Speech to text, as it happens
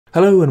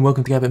Hello and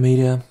welcome to Gabbitt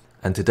Media,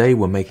 and today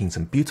we're making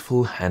some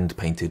beautiful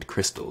hand-painted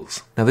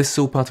crystals. Now this is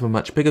all part of a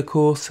much bigger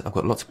course. I've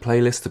got lots of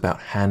playlists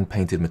about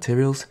hand-painted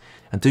materials,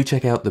 and do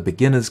check out the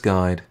beginner's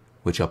guide,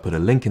 which I'll put a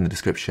link in the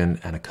description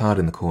and a card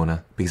in the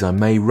corner, because I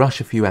may rush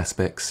a few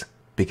aspects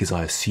because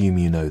I assume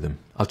you know them.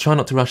 I'll try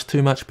not to rush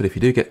too much, but if you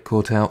do get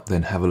caught out,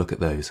 then have a look at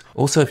those.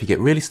 Also, if you get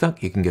really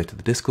stuck, you can go to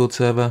the Discord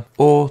server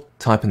or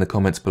type in the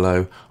comments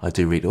below. I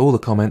do read all the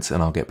comments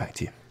and I'll get back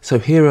to you. So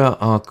here are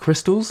our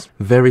crystals,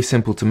 very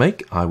simple to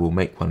make. I will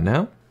make one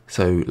now.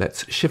 So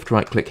let's shift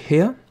right click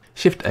here,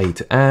 shift A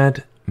to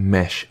add,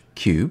 mesh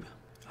cube.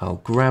 I'll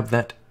grab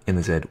that in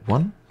the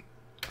Z1,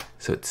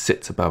 so it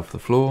sits above the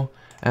floor,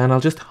 and I'll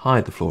just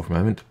hide the floor for a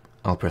moment.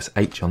 I'll press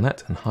H on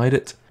that and hide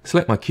it.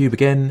 Select my cube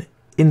again,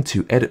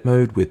 into edit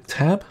mode with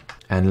tab,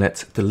 and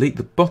let's delete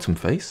the bottom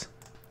face.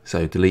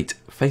 So delete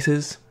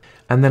faces,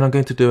 and then I'm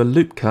going to do a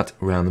loop cut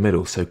around the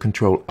middle. So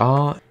Control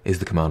R is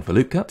the command for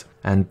loop cut,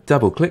 and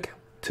double click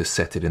to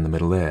set it in the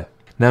middle there.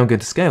 Now I'm going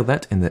to scale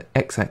that in the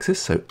X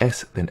axis, so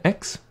S then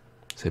X,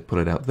 so pull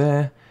it out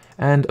there,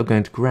 and I'm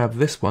going to grab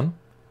this one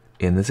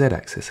in the Z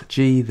axis,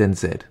 G then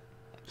Z.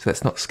 So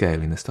that's not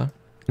scaling this time.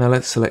 Now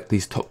let's select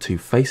these top two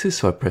faces,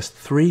 so I press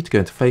 3 to go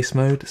into face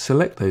mode,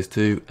 select those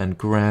two and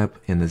grab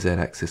in the Z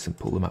axis and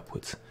pull them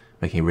upwards,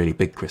 making a really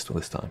big crystal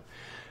this time.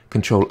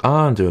 Control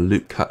R and do a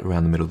loop cut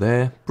around the middle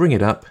there, bring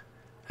it up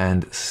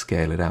and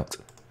scale it out.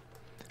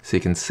 So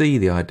you can see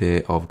the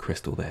idea of a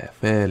crystal there,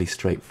 fairly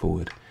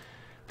straightforward.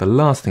 The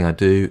last thing I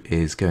do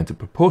is go into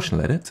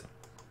proportional edit,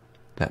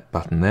 that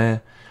button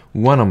there,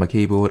 1 on my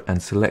keyboard,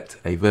 and select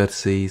a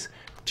vertices,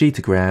 G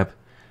to grab,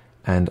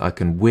 and I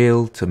can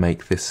wheel to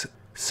make this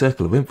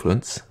circle of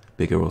influence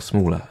bigger or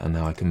smaller, and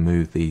now I can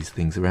move these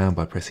things around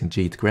by pressing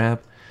G to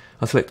grab.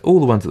 I'll select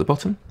all the ones at the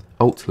bottom,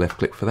 Alt left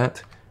click for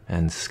that,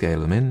 and scale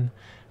them in,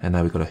 and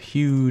now we've got a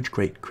huge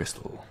great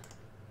crystal.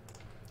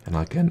 And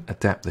I can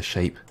adapt the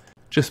shape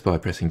just by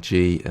pressing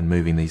G and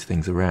moving these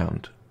things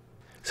around.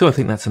 So I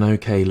think that's an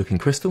okay looking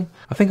crystal.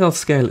 I think I'll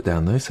scale it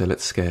down though, so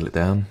let's scale it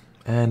down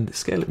and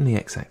scale it in the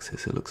X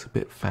axis. It looks a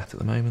bit fat at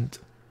the moment.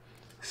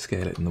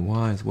 Scale it in the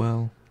Y as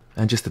well,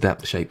 and just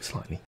adapt the shape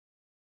slightly.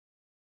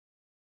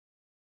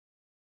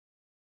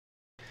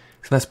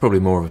 So that's probably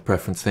more of a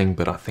preference thing,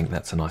 but I think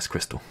that's a nice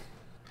crystal.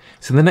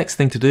 So the next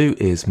thing to do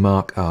is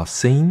mark our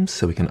seams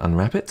so we can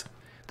unwrap it.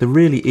 The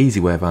really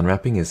easy way of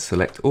unwrapping is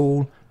select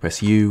all,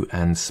 press U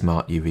and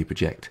Smart UV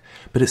Project.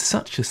 But it's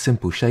such a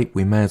simple shape,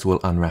 we may as well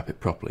unwrap it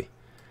properly.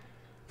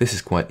 This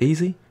is quite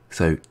easy,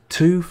 so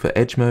 2 for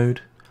edge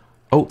mode,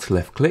 Alt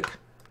left click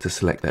to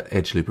select that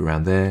edge loop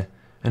around there,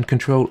 and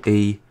Control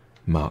E,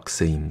 mark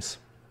seams.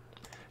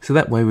 So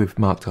that way we've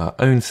marked our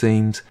own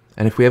seams,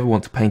 and if we ever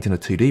want to paint in a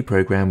 2D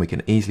program, we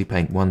can easily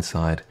paint one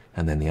side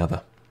and then the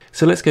other.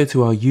 So let's go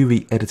to our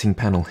UV editing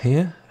panel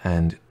here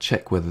and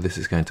check whether this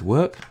is going to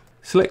work.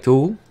 Select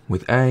all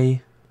with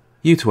A,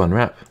 U to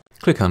unwrap,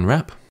 click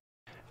unwrap,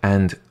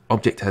 and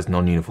object has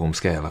non-uniform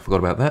scale. I forgot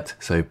about that.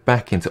 So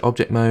back into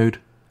object mode,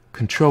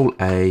 Control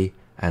A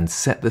and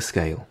set the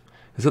scale.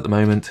 As at the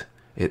moment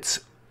it's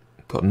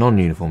got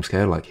non-uniform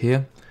scale like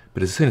here,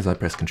 but as soon as I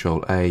press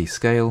Control A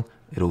scale,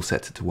 it all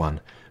sets it to 1.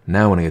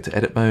 Now when I go to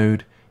edit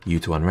mode, U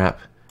to unwrap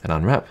and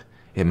unwrap,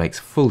 it makes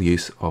full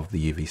use of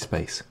the UV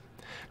space.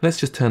 Let's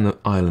just turn the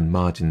island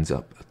margins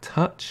up a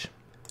touch.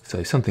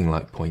 So something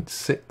like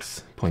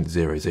 0.6,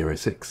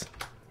 0.006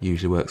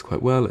 usually works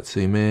quite well. Let's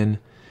zoom in,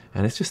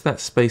 and it's just that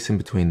space in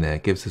between there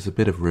gives us a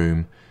bit of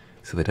room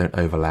so they don't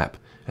overlap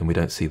and we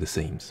don't see the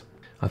seams.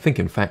 I think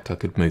in fact I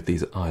could move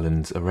these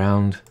islands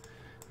around.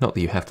 Not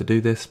that you have to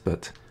do this,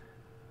 but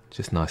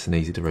just nice and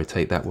easy to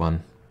rotate that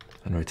one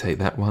and rotate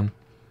that one,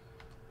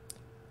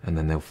 and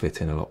then they'll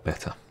fit in a lot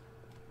better.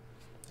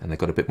 And they've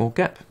got a bit more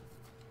gap.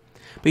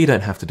 But you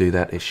don't have to do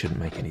that, it shouldn't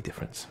make any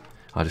difference.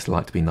 I just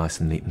like to be nice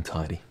and neat and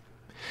tidy.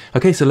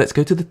 Okay, so let's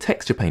go to the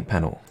texture paint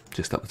panel,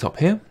 just up the top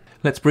here.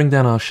 Let's bring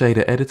down our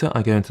shader editor.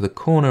 I go into the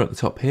corner at the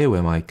top here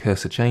where my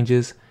cursor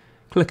changes,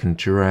 click and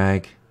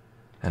drag,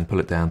 and pull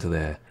it down to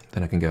there.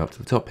 Then I can go up to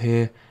the top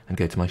here and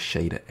go to my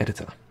shader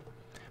editor.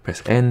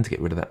 Press N to get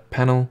rid of that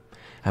panel,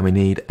 and we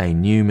need a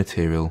new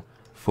material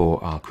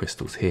for our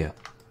crystals here.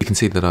 You can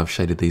see that I've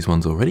shaded these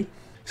ones already.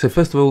 So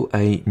first of all,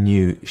 a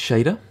new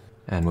shader,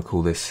 and we'll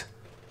call this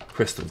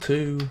Crystal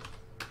 2.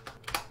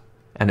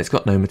 And it's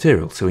got no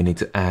material, so we need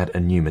to add a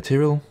new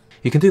material.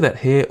 You can do that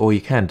here, or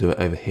you can do it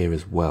over here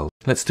as well.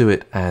 Let's do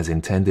it as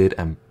intended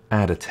and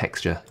add a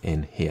texture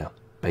in here.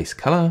 Base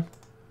color.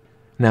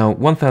 Now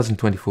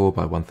 1024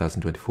 by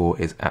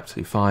 1024 is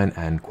absolutely fine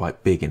and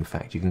quite big in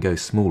fact. You can go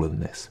smaller than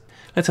this.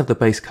 Let's have the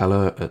base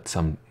color at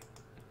some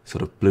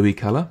sort of bluey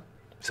color,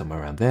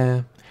 somewhere around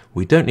there.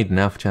 We don't need an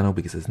alpha channel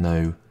because there's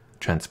no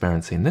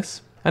transparency in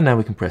this. And now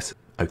we can press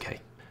OK.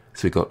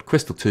 So we've got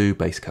Crystal 2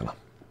 base color.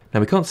 Now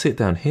we can't see it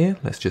down here,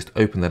 let's just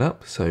open that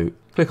up. So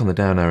click on the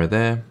down arrow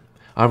there.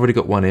 I've already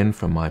got one in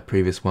from my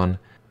previous one,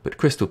 but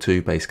Crystal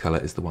 2 base color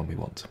is the one we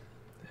want.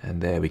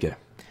 And there we go.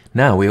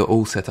 Now we are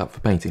all set up for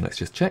painting. Let's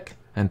just check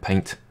and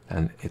paint,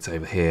 and it's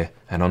over here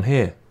and on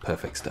here.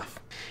 Perfect stuff.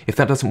 If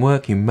that doesn't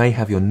work, you may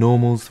have your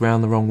normals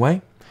round the wrong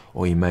way,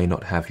 or you may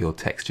not have your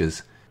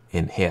textures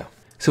in here.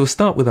 So we'll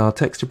start with our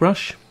texture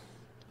brush.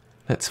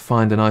 Let's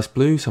find a nice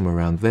blue somewhere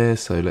around there.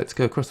 So let's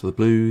go across to the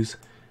blues,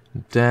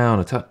 down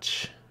a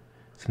touch,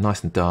 it's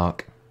nice and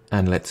dark,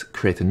 and let's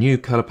create a new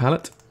color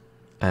palette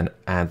and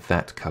add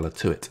that color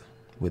to it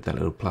with that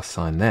little plus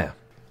sign there.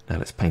 Now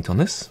let's paint on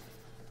this.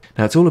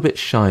 Now it's all a bit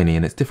shiny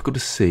and it's difficult to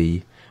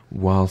see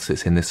whilst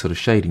it's in this sort of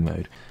shading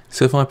mode.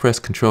 So if I press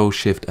Ctrl,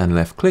 Shift and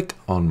left click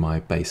on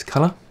my base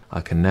color,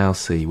 I can now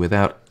see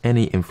without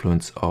any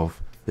influence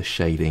of the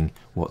shading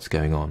what's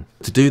going on.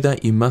 To do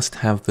that you must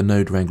have the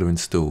Node Wrangler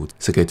installed.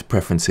 So go to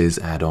Preferences,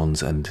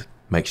 Add-ons and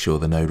make sure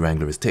the Node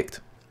Wrangler is ticked.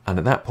 And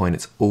at that point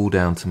it's all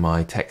down to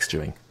my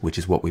texturing, which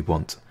is what we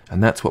want.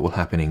 And that's what will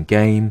happen in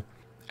game,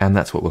 and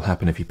that's what will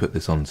happen if you put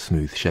this on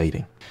smooth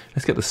shading.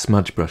 Let's get the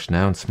smudge brush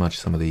now and smudge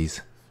some of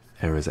these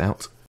errors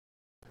out.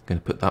 I'm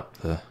going to put up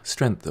the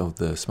strength of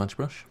the smudge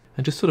brush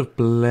and just sort of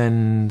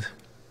blend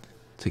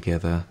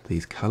together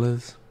these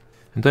colours.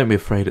 And don't be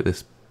afraid at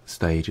this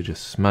stage of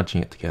just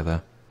smudging it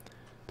together.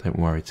 Don't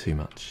worry too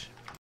much.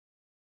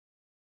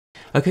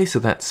 Okay, so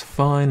that's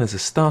fine as a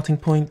starting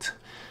point.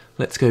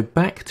 Let's go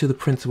back to the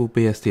principled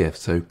BSDF.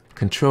 So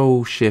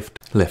Control, Shift,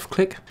 left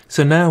click.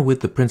 So now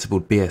with the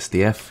principled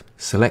BSDF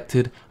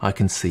selected, I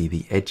can see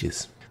the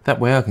edges. That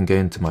way I can go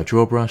into my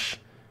draw brush,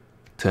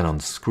 turn on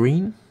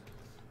screen,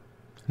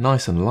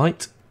 nice and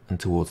light and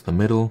towards the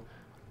middle.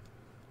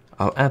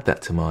 I'll add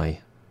that to my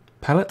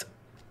palette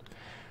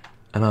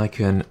and I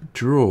can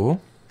draw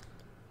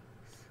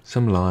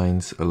some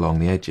lines along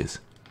the edges.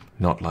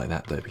 Not like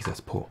that though, because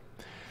that's poor.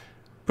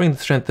 Bring the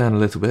strength down a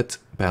little bit,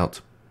 about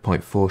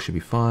 0.4 should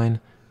be fine,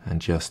 and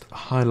just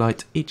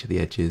highlight each of the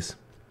edges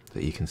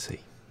that you can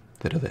see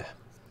that are there.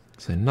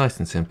 So nice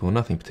and simple,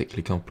 nothing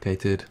particularly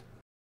complicated.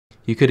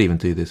 You could even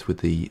do this with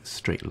the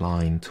straight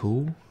line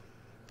tool,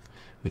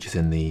 which is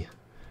in the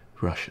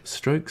brush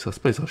strokes. I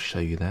suppose I'll show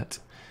you that.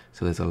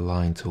 So there's a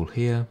line tool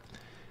here,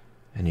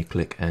 and you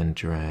click and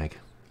drag.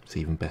 It's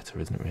even better,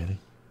 isn't it really?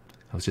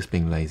 I was just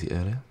being lazy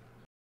earlier.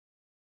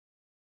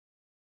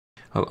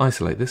 I'll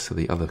isolate this so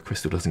the other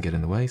crystal doesn't get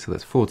in the way, so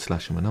that's / on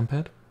my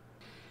numpad.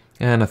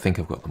 And I think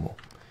I've got them all.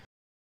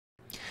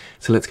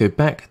 So let's go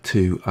back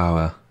to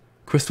our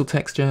crystal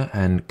texture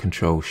and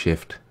Control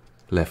Shift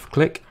left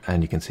click,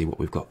 and you can see what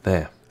we've got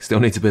there.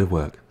 Still needs a bit of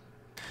work.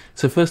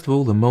 So first of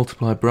all, the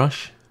multiply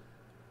brush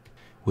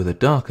with a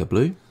darker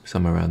blue,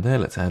 somewhere around there.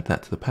 Let's add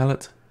that to the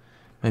palette.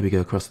 Maybe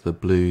go across the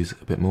blues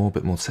a bit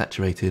more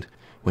saturated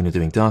when you're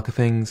doing darker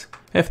things.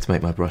 F to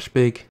make my brush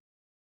big.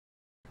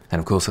 And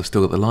of course I've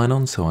still got the line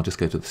on, so I'll just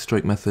go to the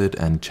stroke method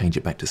and change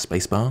it back to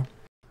spacebar.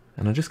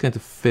 And I'm just going to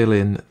fill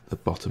in the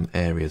bottom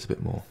areas a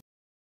bit more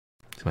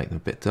to make them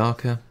a bit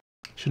darker.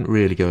 Shouldn't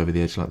really go over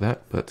the edge like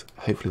that, but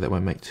hopefully that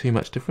won't make too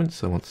much difference,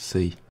 so I want to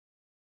see.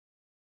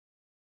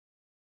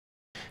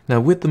 Now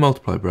with the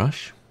multiply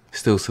brush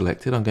still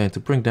selected, I'm going to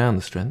bring down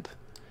the strength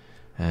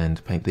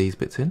and paint these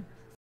bits in.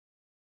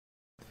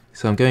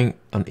 So I'm going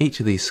on each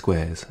of these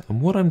squares,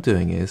 and what I'm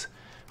doing is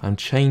I'm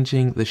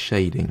changing the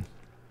shading.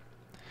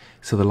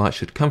 So the light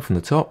should come from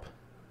the top,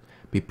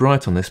 be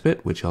bright on this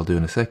bit, which I'll do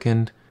in a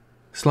second,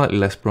 slightly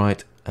less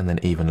bright, and then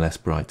even less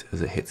bright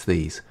as it hits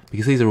these,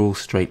 because these are all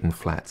straight and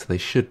flat, so they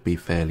should be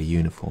fairly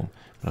uniform,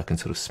 but I can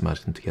sort of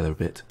smudge them together a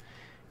bit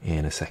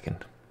in a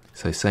second.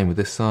 So same with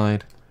this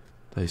side,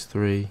 those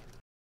three,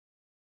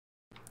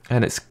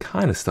 and it's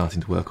kind of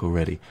starting to work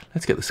already.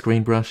 Let's get the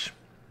screen brush.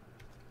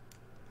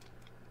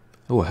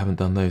 Oh, I haven't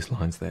done those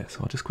lines there,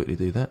 so I'll just quickly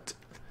do that.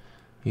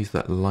 Use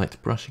that light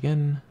brush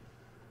again.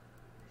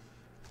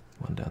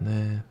 One down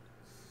there,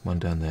 one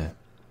down there.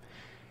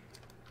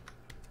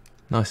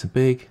 Nice and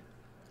big,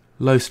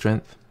 low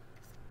strength,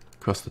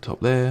 across the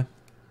top there,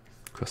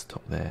 across the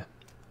top there.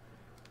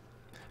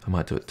 I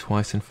might do it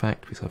twice in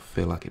fact, because I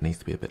feel like it needs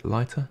to be a bit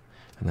lighter,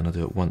 and then I'll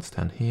do it once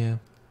down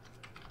here.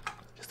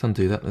 Just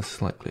undo that, there's a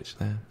slight glitch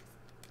there.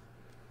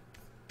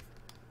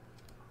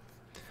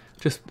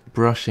 Just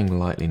brushing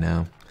lightly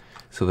now,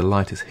 so the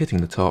light is hitting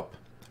the top,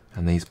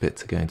 and these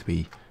bits are going to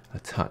be a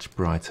touch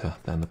brighter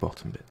than the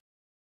bottom bit.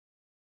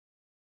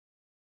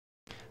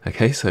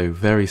 Okay, so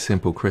very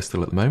simple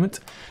crystal at the moment.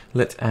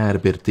 Let's add a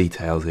bit of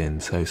details in,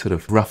 so sort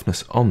of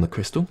roughness on the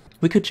crystal.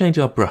 We could change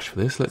our brush for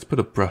this. Let's put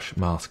a brush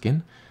mask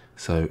in.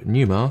 So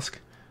new mask,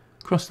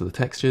 cross to the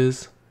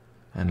textures,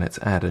 and let's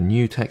add a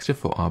new texture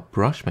for our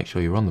brush. Make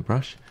sure you're on the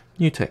brush.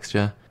 New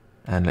texture,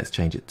 and let's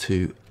change it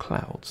to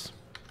clouds.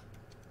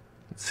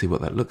 Let's see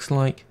what that looks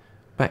like.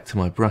 Back to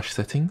my brush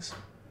settings,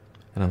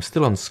 and I'm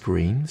still on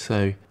screen,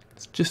 so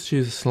let's just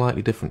choose a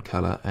slightly different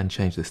color and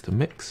change this to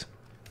mix.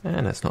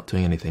 And that's not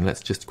doing anything.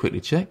 Let's just quickly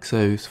check.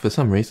 So for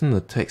some reason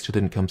the texture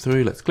didn't come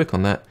through. Let's click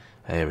on that.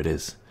 There it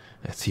is.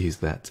 Let's use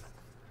that.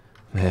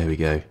 There we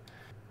go.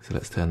 So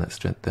let's turn that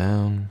strength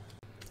down,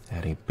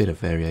 adding a bit of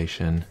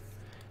variation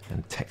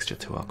and texture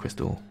to our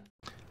crystal.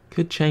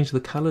 Could change the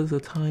colors a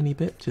tiny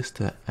bit just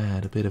to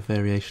add a bit of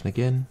variation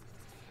again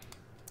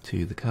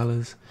to the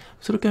colors.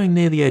 Sort of going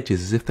near the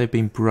edges as if they've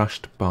been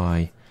brushed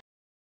by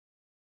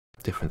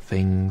different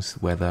things,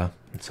 weather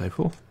and so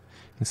forth.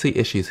 You can see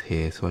issues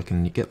here, so I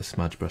can get the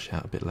smudge brush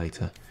out a bit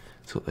later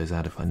sort those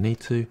out if I need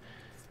to.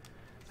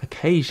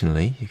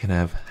 Occasionally you can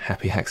have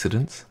happy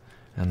accidents,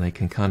 and they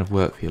can kind of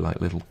work for you, like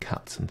little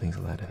cuts and things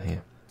like that in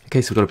here.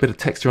 Okay, so we've got a bit of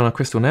texture on our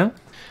crystal now.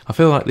 I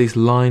feel like these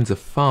lines are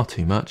far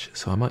too much,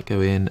 so I might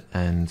go in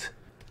and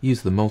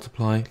use the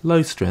multiply,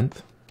 low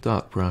strength,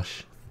 dark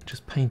brush,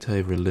 just paint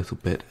over a little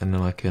bit, and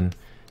then I can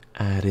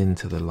add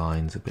into the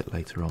lines a bit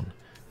later on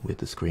with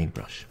the screen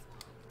brush.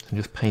 So I'm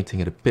just painting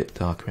it a bit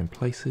darker in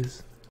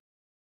places.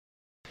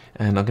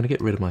 And I'm going to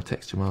get rid of my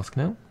texture mask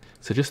now.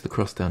 So just the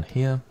cross down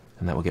here,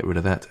 and that will get rid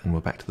of that, and we're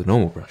back to the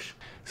normal brush.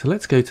 So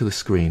let's go to the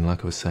screen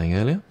like I was saying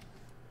earlier.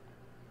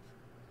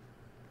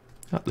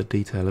 Up the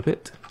detail a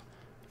bit,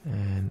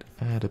 and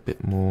add a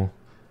bit more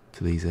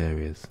to these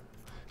areas.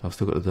 I've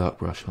still got the dark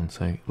brush on,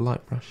 so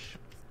light brush.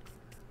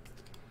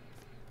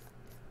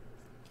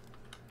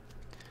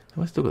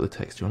 Have I still got the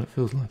texture on? It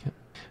feels like it.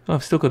 Oh,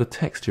 I've still got a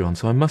texture on,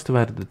 so I must have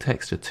added the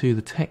texture to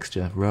the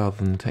texture rather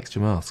than the texture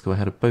mask. So I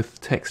had both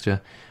the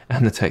texture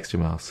and the texture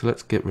mask. So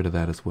let's get rid of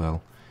that as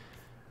well.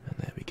 And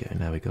there we go.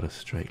 Now we've got a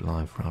straight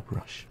line for our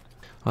brush.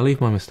 I'll leave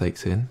my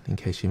mistakes in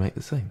case you make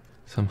the same.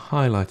 So I'm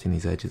highlighting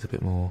these edges a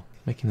bit more,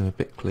 making them a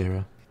bit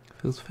clearer.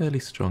 Feels fairly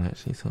strong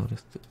actually, so I'll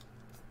just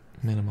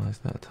minimise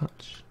that a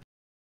touch.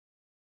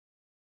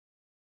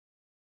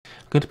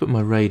 I'm going to put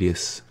my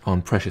radius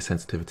on pressure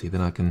sensitivity,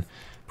 then I can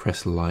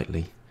press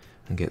lightly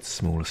and get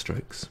smaller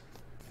strokes.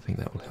 I think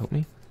that will help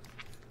me.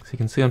 So you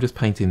can see I'm just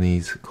painting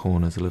these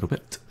corners a little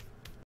bit.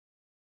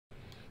 I'm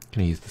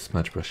going to use the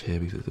smudge brush here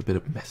because it's a bit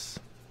of a mess.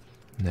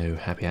 No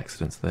happy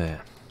accidents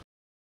there.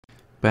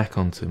 Back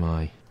onto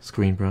my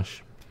screen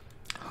brush,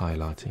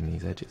 highlighting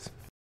these edges.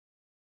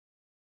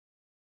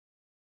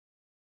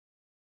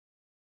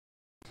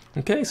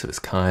 Okay, so it's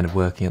kind of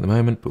working at the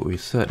moment, but we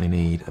certainly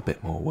need a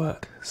bit more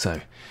work. So,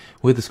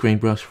 with the screen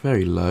brush,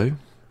 very low,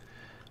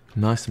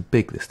 nice and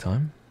big this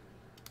time.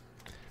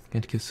 I'm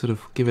going to sort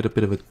of give it a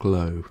bit of a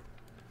glow.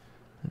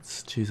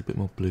 Let's choose a bit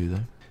more blue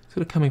though.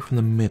 Sort of coming from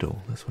the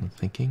middle, that's what I'm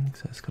thinking.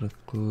 So it's got a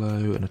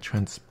glow and a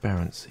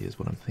transparency is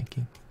what I'm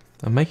thinking.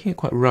 I'm making it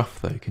quite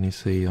rough though, can you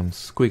see I'm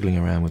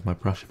squiggling around with my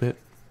brush a bit,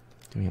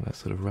 giving it that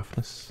sort of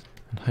roughness,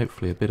 and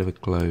hopefully a bit of a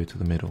glow to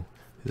the middle.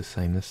 Do the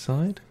same this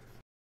side.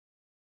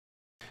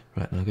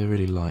 Right, and I'll go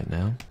really light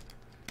now,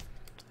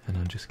 and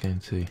I'm just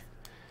going to,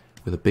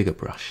 with a bigger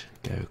brush,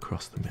 go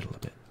across the middle a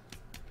bit,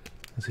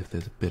 as if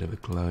there's a bit of a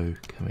glow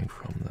coming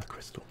from the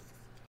crystal.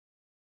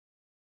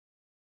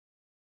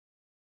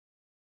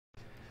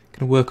 Going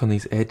to work on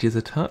these edges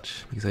a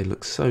touch, because they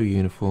look so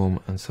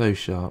uniform and so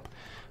sharp.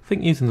 I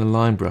think using the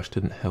line brush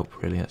didn't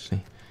help really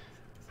actually.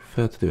 I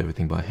prefer to do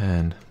everything by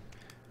hand,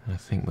 and I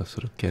think we're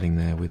sort of getting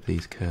there with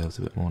these curves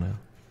a bit more now.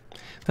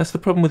 That's the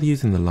problem with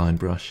using the line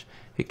brush.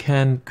 It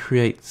can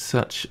create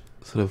such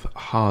sort of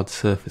hard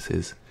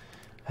surfaces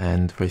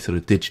and very sort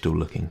of digital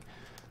looking.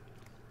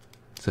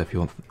 So if you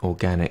want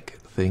organic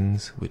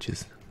things, which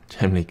is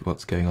generally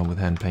what's going on with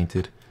hand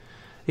painted,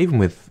 even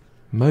with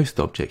most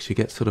objects you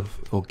get sort of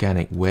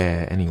organic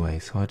wear anyway,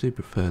 so I do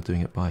prefer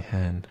doing it by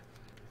hand.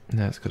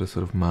 Now it's got a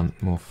sort of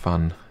more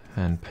fun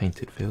hand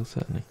painted feel,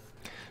 certainly.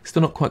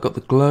 Still not quite got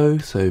the glow,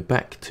 so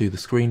back to the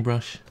screen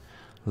brush,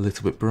 a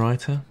little bit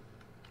brighter.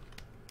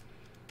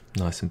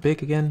 Nice and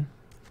big again.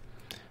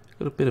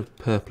 Got a bit of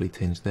purpley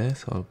tinge there,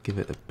 so I'll give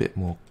it a bit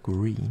more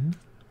green.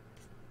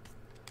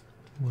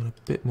 Want a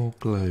bit more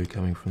glow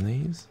coming from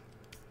these.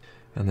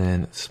 And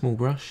then small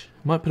brush.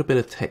 Might put a bit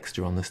of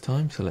texture on this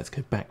time, so let's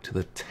go back to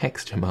the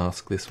texture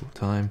mask this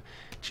time.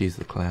 Choose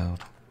the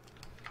cloud.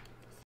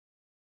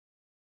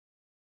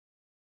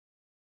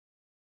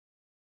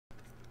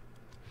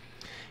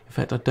 In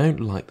fact, I don't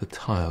like the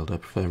tiled, I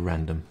prefer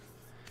random.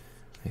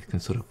 It can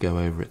sort of go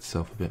over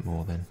itself a bit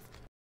more then.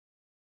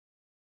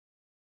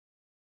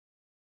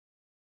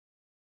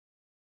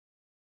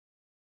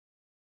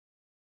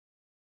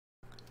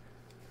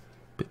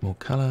 Bit more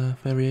colour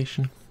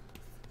variation.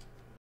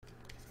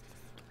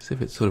 As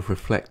if it's sort of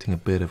reflecting a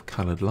bit of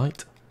coloured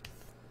light.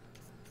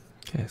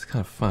 Okay, it's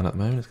kind of fun at the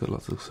moment, it's got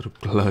lots of sort of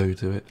glow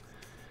to it.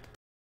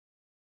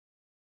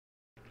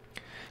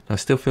 Now I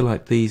still feel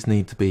like these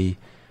need to be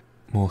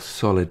more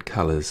solid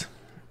colours.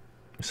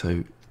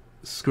 So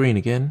screen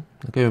again,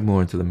 I'll go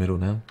more into the middle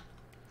now.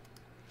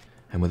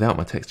 And without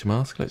my texture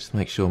mask, let's just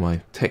make sure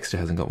my texture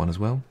hasn't got one as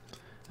well.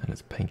 And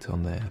let's paint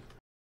on there.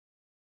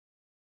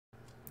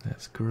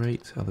 That's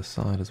great, other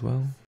side as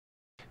well.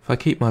 If I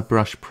keep my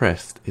brush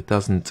pressed, it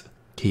doesn't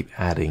keep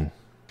adding.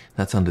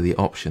 That's under the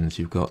options,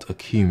 you've got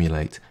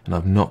accumulate, and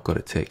I've not got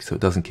it ticked, so it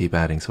doesn't keep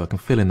adding, so I can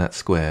fill in that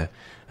square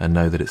and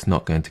know that it's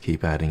not going to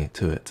keep adding it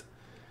to it.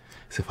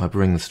 So if I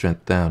bring the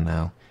strength down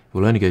now, it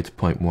will only go to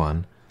 0.1.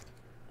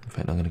 In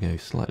fact, I'm going to go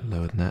slightly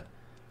lower than that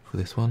for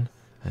this one,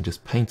 and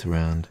just paint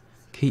around,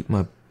 keep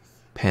my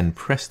pen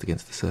pressed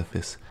against the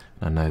surface,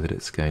 and I know that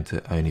it's going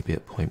to only be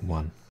at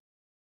 0.1.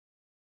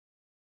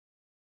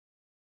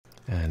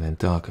 And then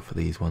darker for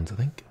these ones, I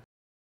think.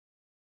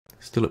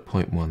 Still at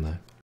 0.1 though.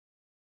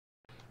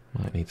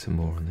 Might need some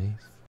more on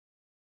these.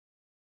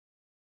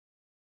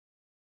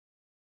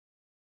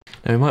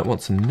 Now we might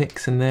want some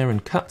nicks in there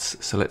and cuts,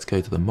 so let's go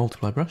to the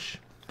multiply brush.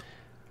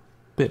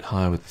 bit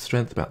higher with the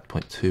strength, about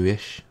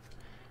 0.2-ish,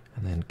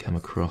 and then come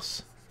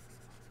across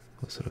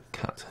a sort of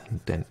cut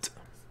and dent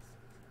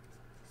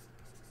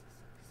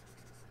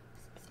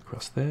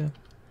across there,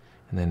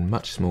 and then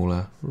much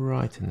smaller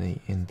right in the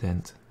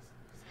indent.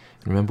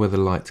 And remember where the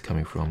light's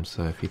coming from,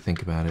 so if you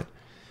think about it,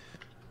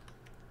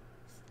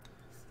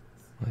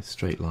 nice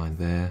straight line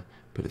there,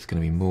 but it's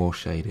going to be more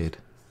shaded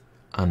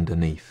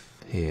underneath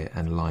here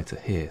and lighter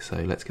here. So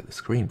let's get the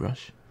screen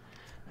brush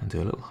and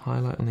do a little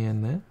highlight on the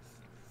end there,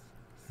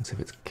 and see if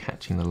it's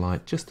catching the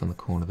light just on the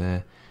corner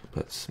there,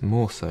 but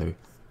more so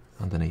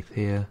underneath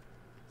here.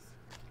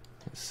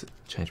 Let's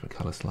change my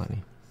colour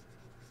slightly.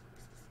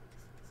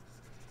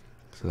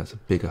 So that's a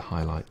bigger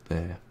highlight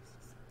there.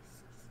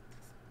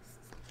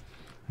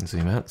 And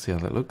zoom out, see how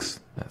that looks.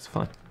 That's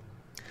fine.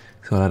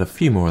 So I'll add a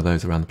few more of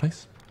those around the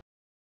place.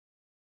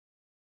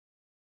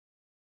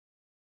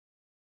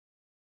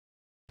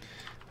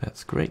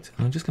 That's great.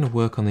 And I'm just going to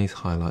work on these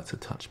highlights a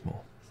touch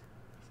more.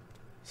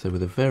 So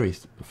with a very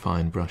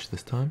fine brush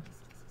this time,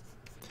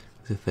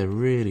 as if they're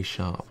really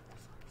sharp.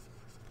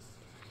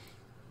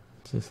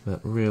 Just that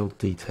real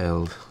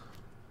detailed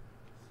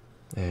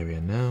area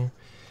now.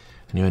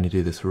 And you only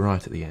do this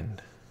right at the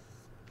end.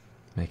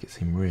 Make it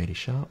seem really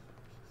sharp.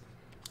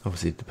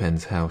 Obviously it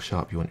depends how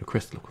sharp you want your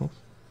crystal, of course.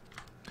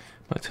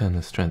 Might turn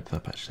the strength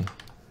up actually,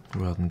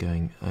 rather than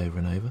going over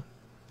and over.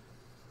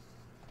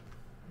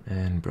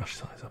 And brush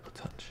size up a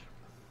touch.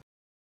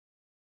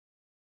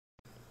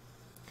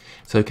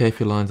 It's okay if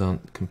your lines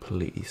aren't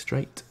completely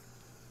straight.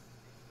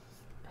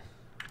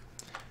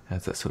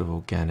 Adds that sort of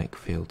organic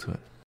feel to it.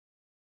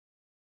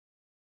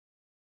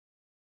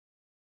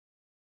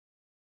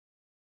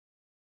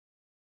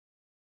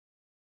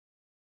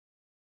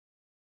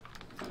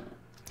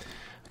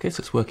 Okay,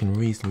 so it's working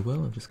reasonably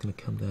well. I'm just going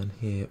to come down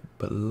here,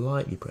 but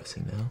lightly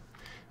pressing now.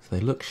 So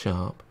they look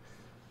sharp,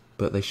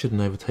 but they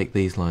shouldn't overtake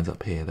these lines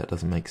up here. That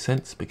doesn't make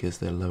sense because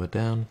they're lower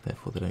down,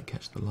 therefore they don't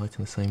catch the light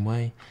in the same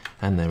way,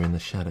 and they're in the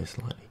shadow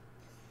slightly.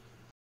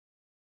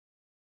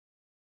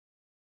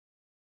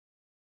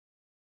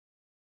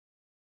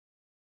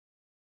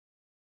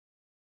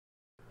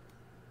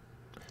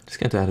 Just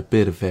going to add a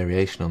bit of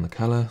variation on the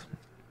colour,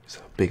 so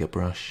a bigger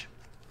brush,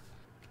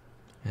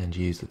 and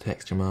use the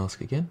texture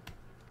mask again.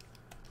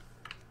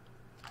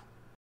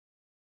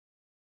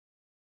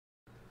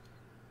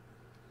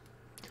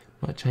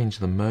 Might change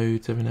the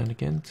modes every now and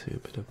again to a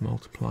bit of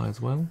multiply as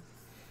well,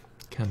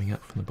 coming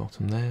up from the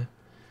bottom there.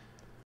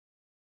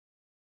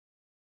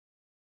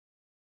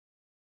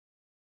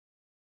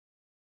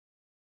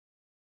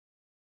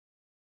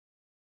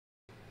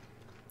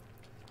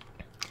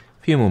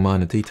 A few more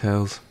minor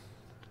details.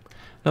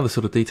 Another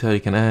sort of detail you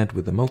can add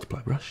with the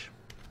multiply brush.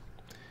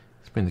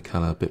 Let's bring the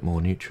colour a bit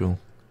more neutral.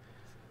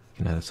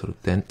 You can add a sort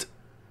of dent,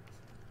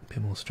 a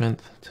bit more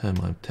strength, turn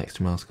my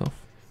texture mask off.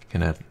 You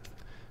can add,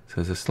 so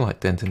there's a slight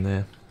dent in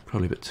there,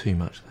 probably a bit too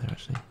much there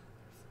actually.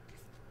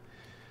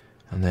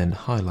 And then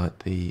highlight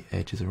the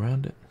edges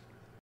around it.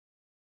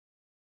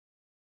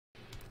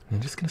 And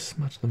I'm just going to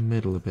smudge the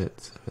middle a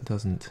bit so it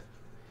doesn't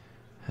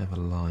have a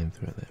line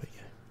through it. There we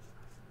go.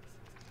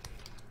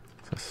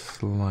 So a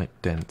slight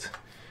dent.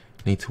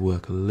 Need to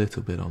work a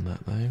little bit on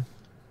that though.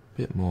 A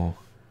bit more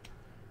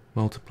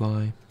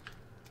multiply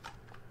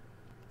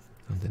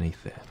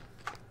underneath there.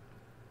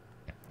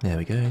 There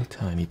we go,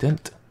 tiny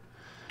dent.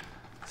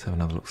 Let's have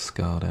another little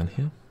scar down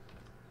here.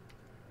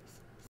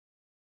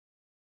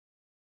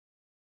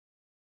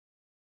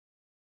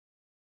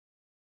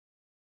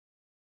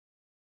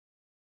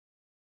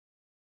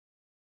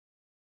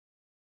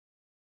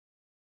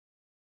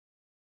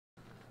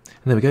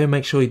 And there we go,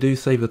 make sure you do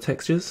save the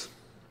textures.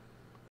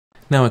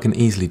 Now I can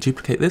easily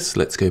duplicate this.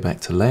 Let's go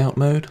back to layout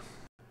mode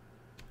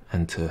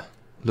and to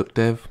look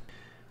dev.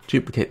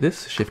 Duplicate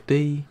this, Shift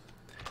D,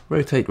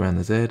 rotate around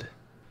the Z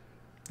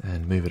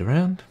and move it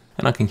around.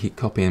 And I can keep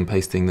copying and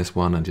pasting this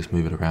one and just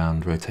move it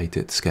around, rotate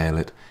it, scale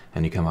it,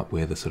 and you come up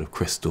with a sort of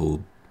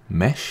crystal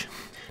mesh.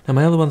 Now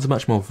my other ones are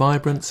much more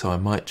vibrant, so I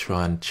might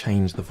try and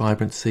change the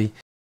vibrancy.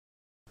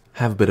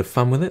 Have a bit of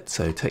fun with it,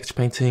 so texture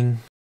painting.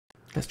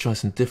 Let's try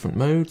some different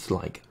modes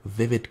like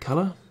vivid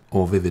colour,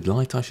 or vivid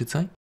light I should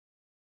say.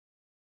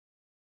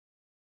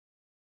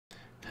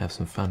 Have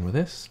some fun with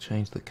this,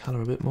 change the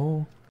colour a bit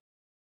more.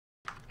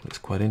 Looks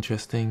quite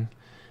interesting.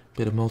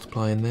 Bit of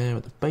multiply in there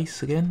at the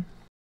base again.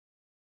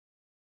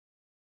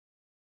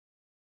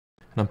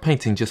 And I'm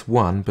painting just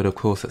one, but of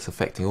course that's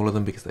affecting all of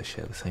them because they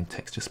share the same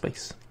texture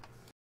space.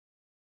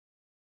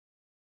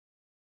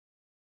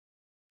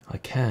 I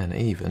can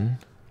even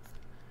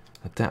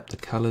adapt the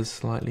colours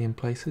slightly in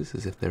places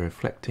as if they're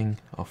reflecting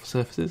off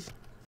surfaces.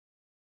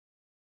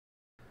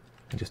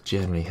 And just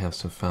generally have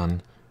some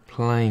fun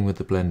playing with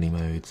the blending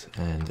modes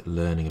and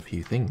learning a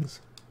few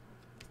things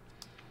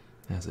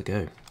as I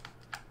go.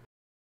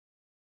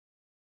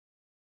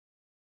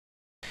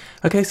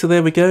 Okay, so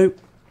there we go.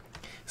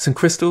 Some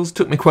crystals.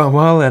 Took me quite a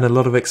while and a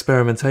lot of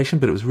experimentation,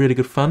 but it was really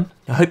good fun.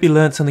 I hope you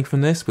learned something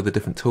from this with the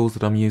different tools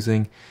that I'm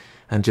using,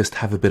 and just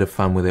have a bit of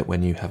fun with it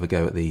when you have a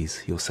go at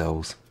these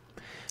yourselves.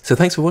 So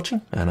thanks for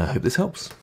watching, and I hope this helps.